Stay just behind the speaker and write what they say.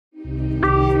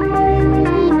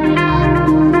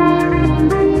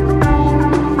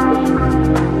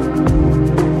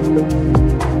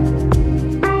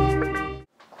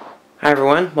Hi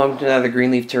everyone, welcome to another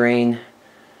Greenleaf Terrain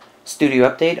studio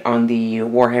update on the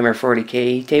Warhammer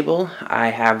 40k table.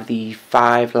 I have the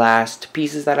 5 last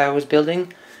pieces that I was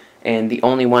building, and the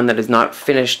only one that is not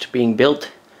finished being built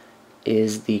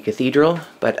is the cathedral,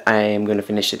 but I am going to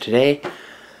finish it today.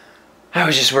 I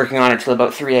was just working on it till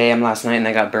about 3 AM last night and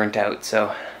I got burnt out,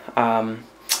 so I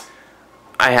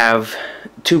have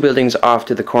 2 buildings off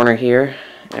to the corner here.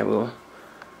 We'll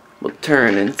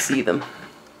turn and see them.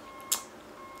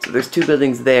 So there's 2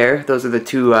 buildings there. Those are the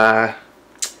 2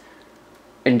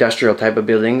 industrial type of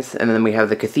buildings, and then we have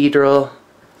the cathedral,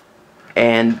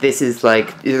 and this is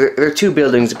like, they're 2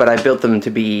 buildings, but I built them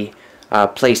to be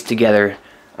placed together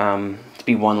to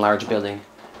be one large building.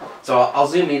 So I'll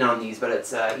zoom in on these, but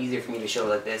it's easier for me to show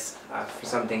like this for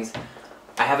some things.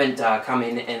 I haven't come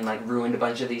in and like ruined a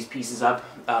bunch of these pieces up.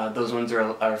 Those ones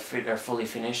are fully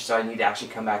finished, so I need to actually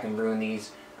come back and ruin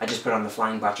these. I just put on the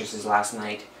flying buttresses last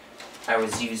night. I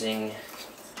was using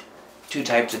 2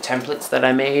 types of templates that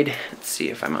I made. Let's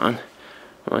see if I'm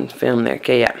on film there.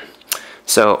 Okay, yeah.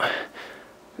 So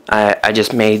I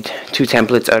just made 2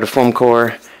 templates out of foam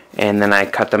core, and then I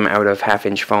cut them out of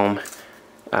 1/2-inch foam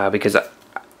because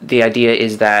the idea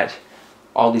is that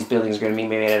all these buildings are going to be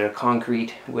made out of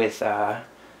concrete with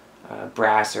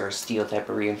brass or steel type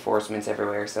of reinforcements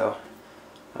everywhere. So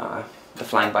the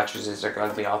flying buttresses are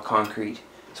going to be all concrete.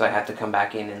 So I have to come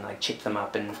back in and like chip them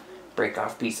up and break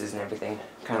off pieces and everything,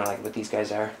 kind of like what these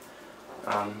guys are.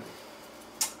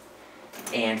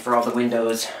 And for all the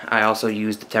windows, I also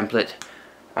used the template.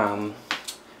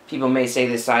 People may say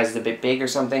this size is a bit big or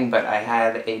something, but I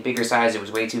had a bigger size. It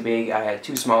was way too big. I had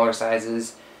 2 smaller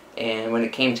sizes, and when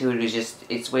it came to it, it was just,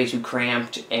 it's way too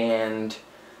cramped. And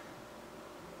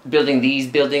building these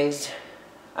buildings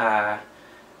at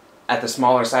the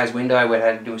smaller size window, I would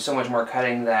have had to do so much more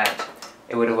cutting that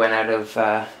it would have went out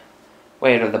of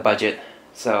way out of the budget.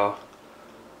 So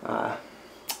gotta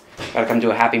come to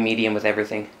a happy medium with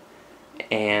everything.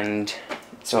 And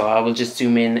so I will just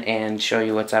zoom in and show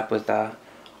you what's up with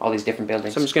all these different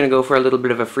buildings. So I'm just gonna go for a little bit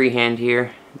of a freehand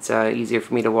here. It's easier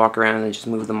for me to walk around and just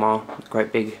move them all. It's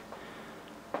quite big.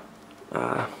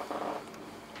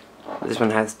 This one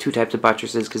has 2 types of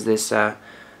buttresses because this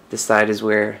side is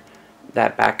where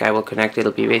that back guy will connect.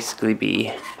 It'll be basically be,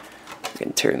 I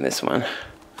can turn this one.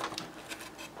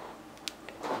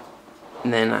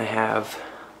 And then I have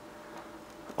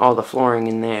all the flooring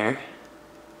in there.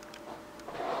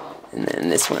 And then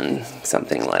this one,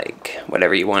 something like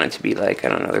whatever you want it to be like. I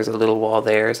don't know, there's a little wall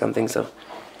there or something, so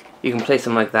you can place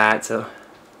them like that. So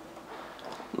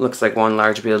it looks like one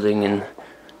large building and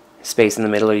space in the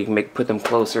middle, or you can put them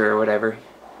closer or whatever.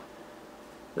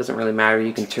 Doesn't really matter.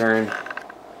 You can turn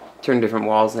different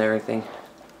walls and everything.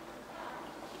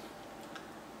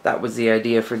 That was the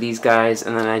idea for these guys,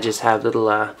 and then I just have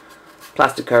little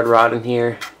plastic card rod in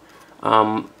here.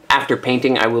 After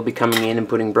painting, I will be coming in and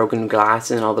putting broken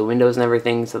glass in all the windows and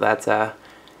everything, so that's I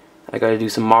gotta do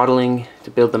some modeling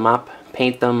to build them up,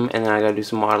 paint them, and then I gotta do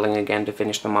some modeling again to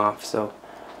finish them off. So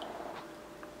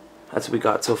that's what we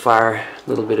got so far. A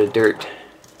little bit of dirt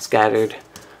scattered.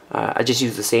 I just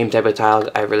used the same type of tile.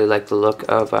 I really like the look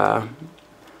of I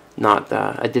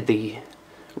did the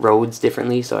roads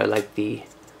differently, so I like the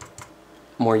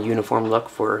more uniform look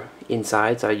for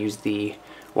inside, so I used the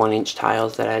 1-inch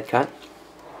tiles that I had cut.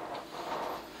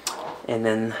 And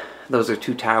then those are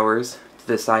 2 towers to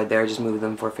the side there. I just moved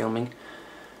them for filming.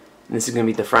 And this is going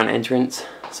to be the front entrance,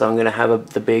 so I'm going to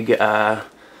have the big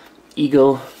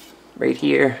eagle right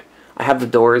here. I have the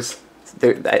doors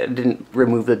there. I didn't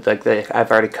remove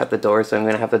I've already cut the doors, so I'm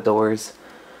going to have the doors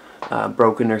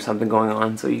broken or something going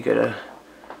on, so you get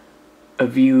a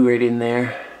view right in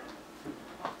there.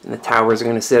 And the towers are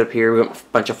going to sit up here. We got a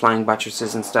bunch of flying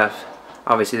buttresses and stuff.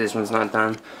 Obviously this one's not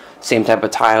done. Same type of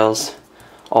tiles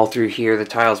all through here. The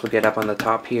tiles will get up on the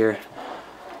top here.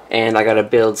 And I got to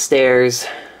build stairs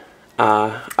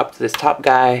up to this top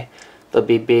guy. There'll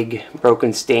be big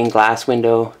broken stained glass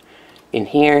window in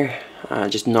here.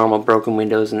 Just normal broken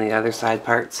windows in the other side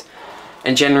parts.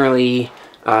 And generally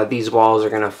these walls are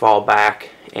going to fall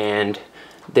back, and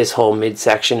this whole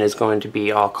midsection is going to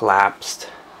be all collapsed.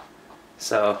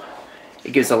 So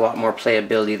it gives a lot more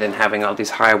playability than having all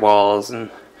these high walls, and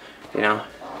you know,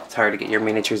 it's hard to get your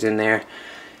miniatures in there.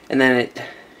 And then it,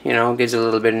 you know, gives a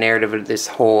little bit of narrative of this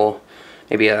whole,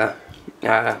 maybe a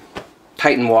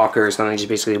Titan walker or something, just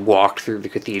basically walked through the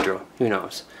cathedral. Who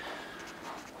knows?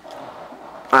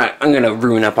 Alright, I'm going to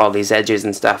ruin up all these edges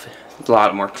and stuff. There's a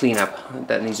lot more cleanup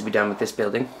that needs to be done with this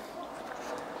building.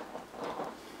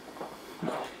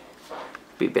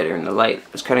 Be better in the light.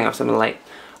 I was cutting off some of the light.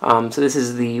 So this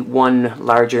is the one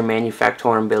larger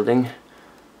manufactorum building.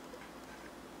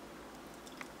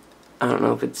 I don't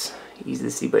know if it's easy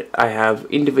to see, but I have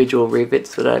individual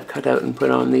rivets that I've cut out and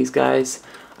put on these guys.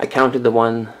 I counted the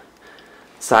one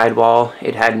side wall.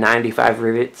 It had 95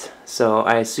 rivets, so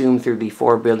I assume through the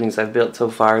 4 buildings I've built so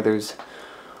far there's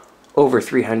over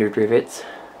 300 rivets.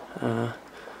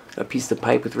 A piece of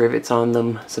pipe with rivets on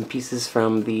them, some pieces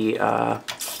from the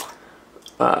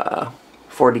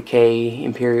 40K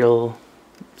Imperial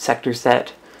sector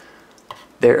set.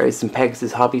 There is some pegs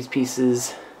as hobbies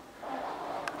pieces.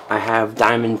 I have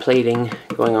diamond plating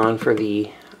going on for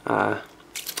the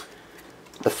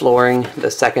flooring, the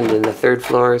 2nd and the 3rd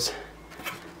floors.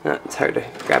 It's hard to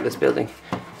grab this building.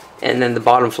 And then the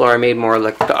bottom floor I made more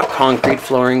like a concrete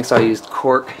flooring, so I used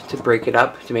cork to break it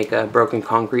up to make a broken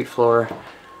concrete floor.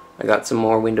 I got some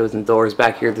more windows and doors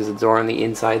back here. There's a door on the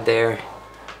inside there.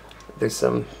 There's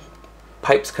some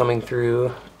pipes coming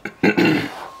through. Then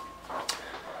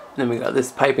we got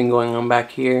this piping going on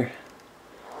back here.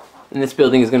 And this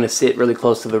building is going to sit really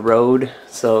close to the road,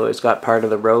 so it's got part of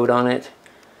the road on it.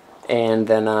 And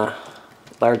then a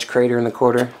large crater in the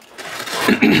corner.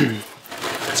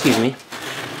 Excuse me.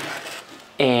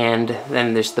 And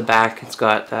then there's the back. It's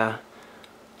got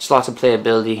just lots of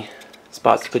playability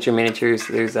spots to put your miniatures.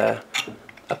 There's a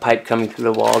pipe coming through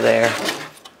the wall there,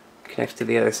 connects to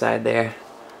the other side there.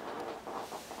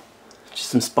 Just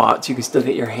some spots you can still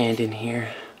get your hand in here.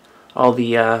 All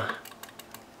the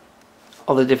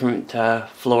different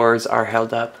floors are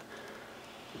held up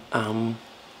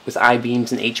with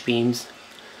I-beams and H-beams,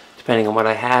 depending on what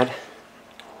I had.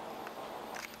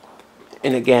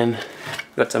 And again,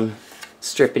 got some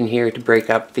strip in here to break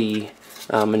up the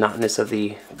monotonous of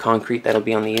the concrete that'll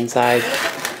be on the inside.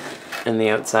 And the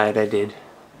outside I did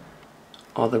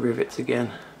all the rivets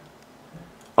again.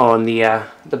 Oh, and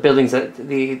the buildings, that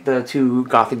the 2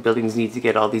 Gothic buildings need to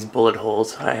get all these bullet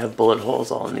holes. I have bullet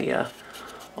holes all in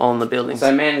the buildings. So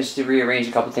I managed to rearrange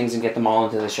a couple things and get them all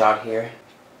into the shot here.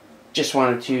 Just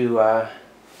wanted to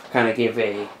kind of give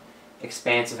a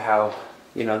expanse of how,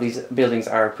 you know, these buildings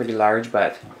are pretty large,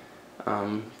 but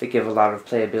they give a lot of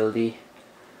playability,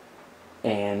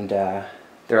 and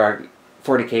there are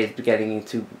 40Ks getting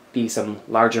to be some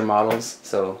larger models,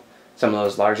 so some of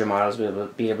those larger models will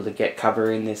be able to get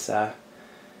cover in this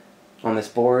on this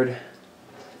board.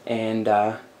 And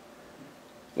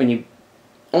when you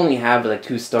only have like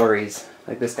 2 stories,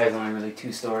 like this guy's only really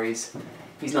 2 stories,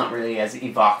 he's not really as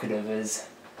evocative as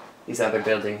these other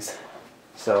buildings.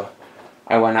 So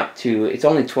I went up to, it's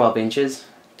only 12 inches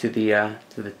to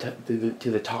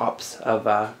the tops of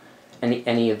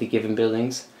any of the given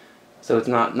buildings, so it's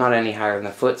not any higher than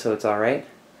a foot, so it's all right.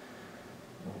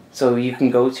 So you can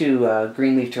go to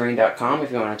greenleafterrain.com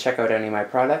if you want to check out any of my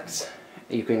products.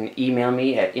 You can email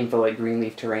me at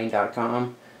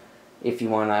info@greenleafterrain.com if you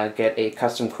want to get a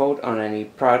custom quote on any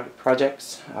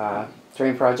projects,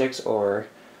 terrain projects, or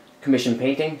commission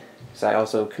painting, because I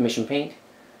also commission paint.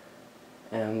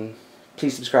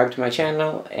 Please subscribe to my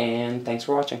channel, and thanks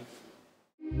for watching.